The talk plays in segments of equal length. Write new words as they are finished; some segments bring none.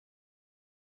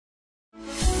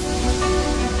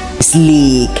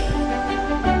sleek,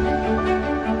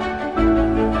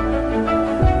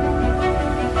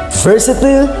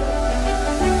 versatile,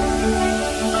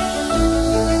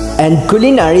 and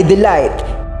culinary delight.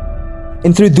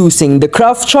 Introducing the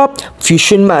Craftchop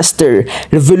Fusion Master,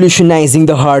 revolutionizing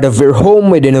the heart of your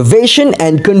home with innovation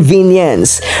and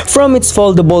convenience. From its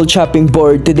foldable chopping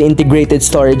board to the integrated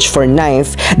storage for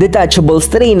knife, detachable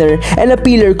strainer, and a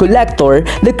peeler collector,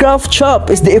 the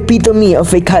Craftchop is the epitome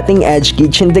of a cutting-edge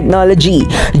kitchen technology.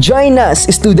 Join us,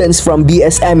 students from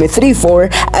BSME 34,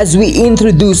 as we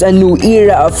introduce a new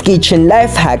era of kitchen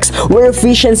life hacks where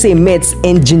efficiency meets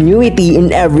ingenuity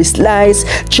in every slice,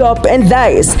 chop, and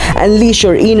dice. Unleash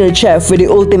your inner chef with the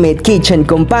ultimate kitchen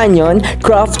companion,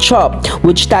 Craftchop,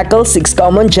 which tackles 6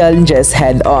 common challenges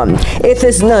head-on. It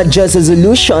is not just a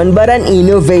solution but an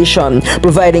innovation,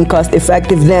 providing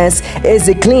cost-effectiveness,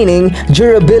 easy cleaning,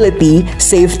 durability,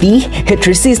 safety, heat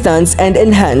resistance, and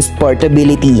enhanced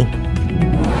portability.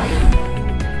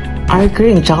 Our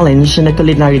current challenge in the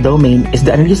culinary domain is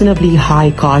the unreasonably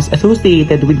high cost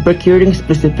associated with procuring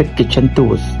specific kitchen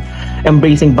tools.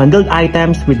 Embracing bundled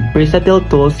items with versatile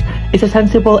tools is a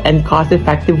sensible and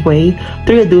cost-effective way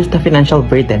to reduce the financial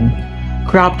burden.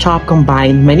 Craftchop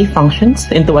combines many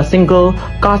functions into a single,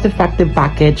 cost-effective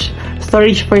package: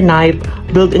 storage for knife,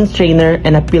 built-in strainer,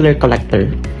 and a peeler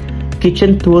collector.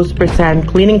 Kitchen tools present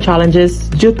cleaning challenges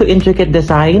due to intricate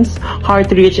designs,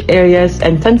 hard-to-reach areas,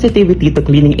 and sensitivity to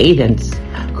cleaning agents.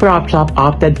 Craftchop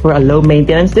opted for a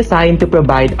low-maintenance design to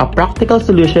provide a practical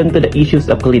solution to the issues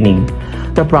of cleaning.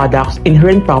 The product's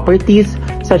inherent properties,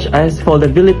 such as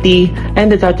foldability and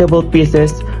detachable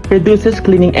pieces, reduces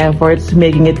cleaning efforts,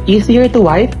 making it easier to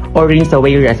wipe or rinse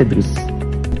away residues.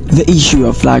 The issue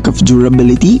of lack of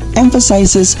durability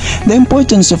emphasizes the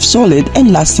importance of solid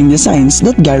and lasting designs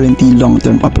that guarantee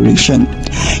long-term operation.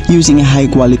 Using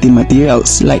high-quality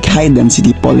materials like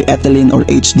high-density polyethylene or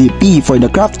HDP for the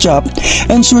Craftchop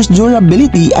ensures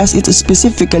durability as it's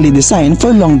specifically designed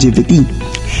for longevity.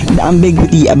 The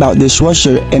ambiguity about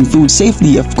dishwasher and food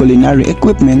safety of culinary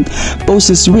equipment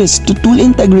poses risk to tool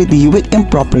integrity with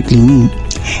improper cleaning.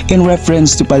 In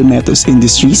reference to Palmetto's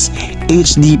Industries,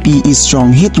 HDPE's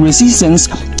strong heat resistance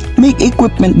make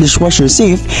equipment dishwasher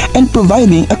safe and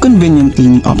providing a convenient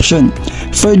cleaning option.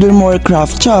 Furthermore,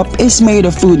 Craftchop is made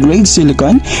of food-grade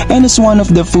silicone and is one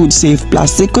of the food-safe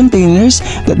plastic containers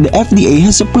that the FDA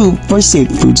has approved for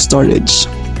safe food storage.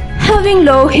 Having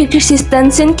low heat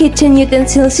resistance in kitchen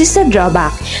utensils is a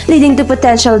drawback, leading to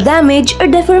potential damage or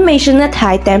deformation at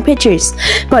high temperatures.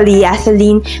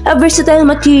 Polyethylene, a versatile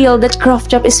material that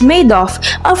Craftchop is made of,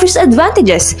 offers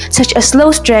advantages such as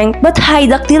low strength but high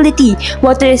ductility,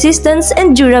 water resistance,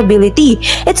 and durability.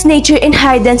 Its nature in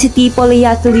high-density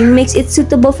polyethylene makes it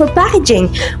suitable for packaging,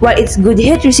 while its good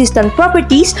heat-resistant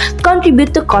properties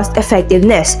contribute to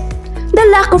cost-effectiveness. The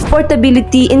lack of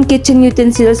portability in kitchen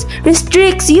utensils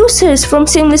restricts users from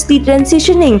seamlessly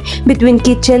transitioning between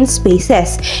kitchen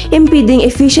spaces, impeding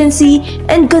efficiency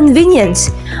and convenience.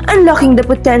 Unlocking the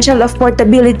potential of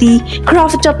portability,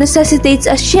 Craftchop necessitates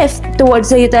a shift towards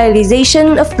the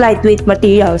utilization of lightweight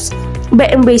materials. By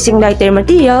embracing lighter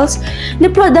materials, the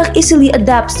product easily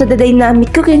adapts to the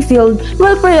dynamic cooking field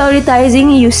while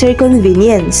prioritizing user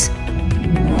convenience.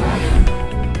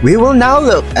 We will now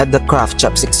look at the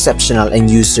Craftchop's exceptional and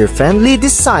user-friendly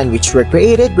design, which were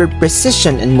created with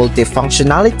precision and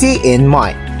multifunctionality in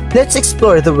mind. Let's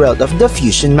explore the world of the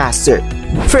Fusion Master.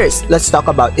 First, let's talk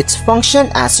about its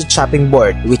function as a chopping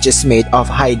board, which is made of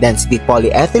high-density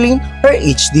polyethylene or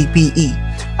HDPE.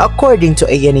 According to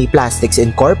A&E Plastics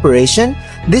Incorporation,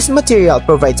 this material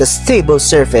provides a stable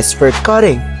surface for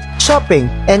cutting, chopping,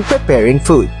 and preparing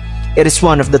food. It is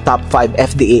one of the top 5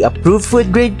 FDA-approved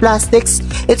food-grade plastics.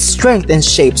 Its strength and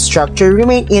shape structure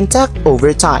remain intact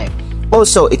over time.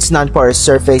 Also, its non-porous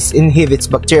surface inhibits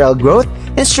bacterial growth,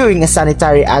 ensuring a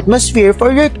sanitary atmosphere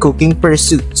for your cooking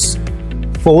pursuits.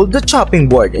 Fold the chopping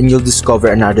board and you'll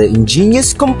discover another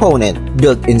ingenious component,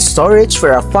 built-in storage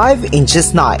for a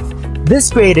 5-inch knife. This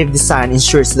creative design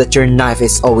ensures that your knife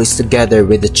is always together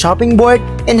with the chopping board,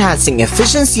 enhancing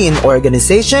efficiency and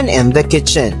organization in the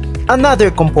kitchen.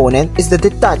 Another component is the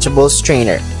detachable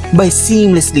strainer. By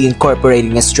seamlessly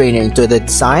incorporating a strainer into the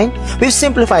design, we've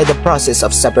simplified the process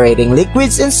of separating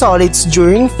liquids and solids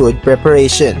during food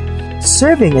preparation.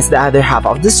 Serving as the other half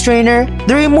of the strainer,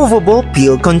 the removable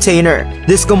peel container.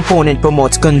 This component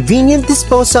promotes convenient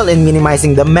disposal and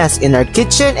minimizing the mess in our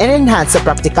kitchen and enhance the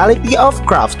practicality of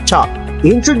Craftchop.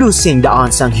 Introducing the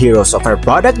unsung heroes of our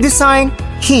product design,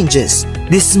 Hinges.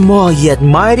 These small yet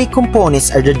mighty components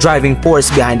are the driving force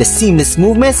behind the seamless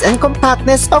movements and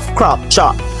compactness of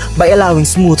Craftchop. By allowing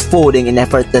smooth folding and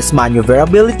effortless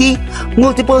maneuverability,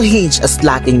 multiple hinge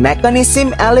slotting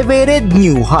mechanism elevated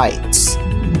new heights.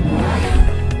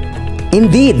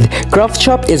 Indeed,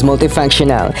 Craftchop is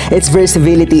multifunctional. Its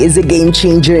versatility is a game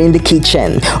changer in the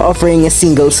kitchen, offering a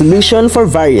single solution for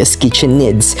various kitchen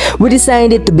needs. We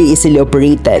designed it to be easily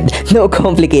operated, no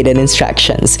complicated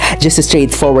instructions, just a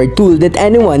straightforward tool that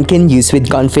anyone can use with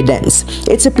confidence.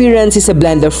 Its appearance is a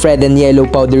blend of red and yellow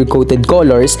powder-coated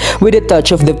colors with a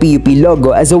touch of the PUP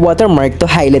logo as a watermark to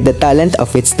highlight the talent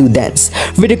of its students.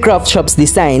 With the Craftchop's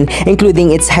design,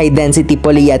 including its high-density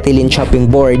polyethylene chopping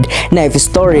board, knife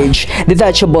storage,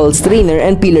 detachable strainer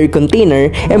and peeler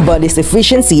container, embodies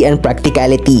efficiency and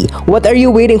practicality. What are you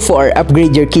waiting for?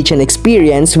 Upgrade your kitchen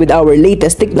experience with our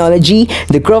latest technology,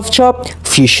 the Craftchop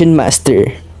Fusion Master.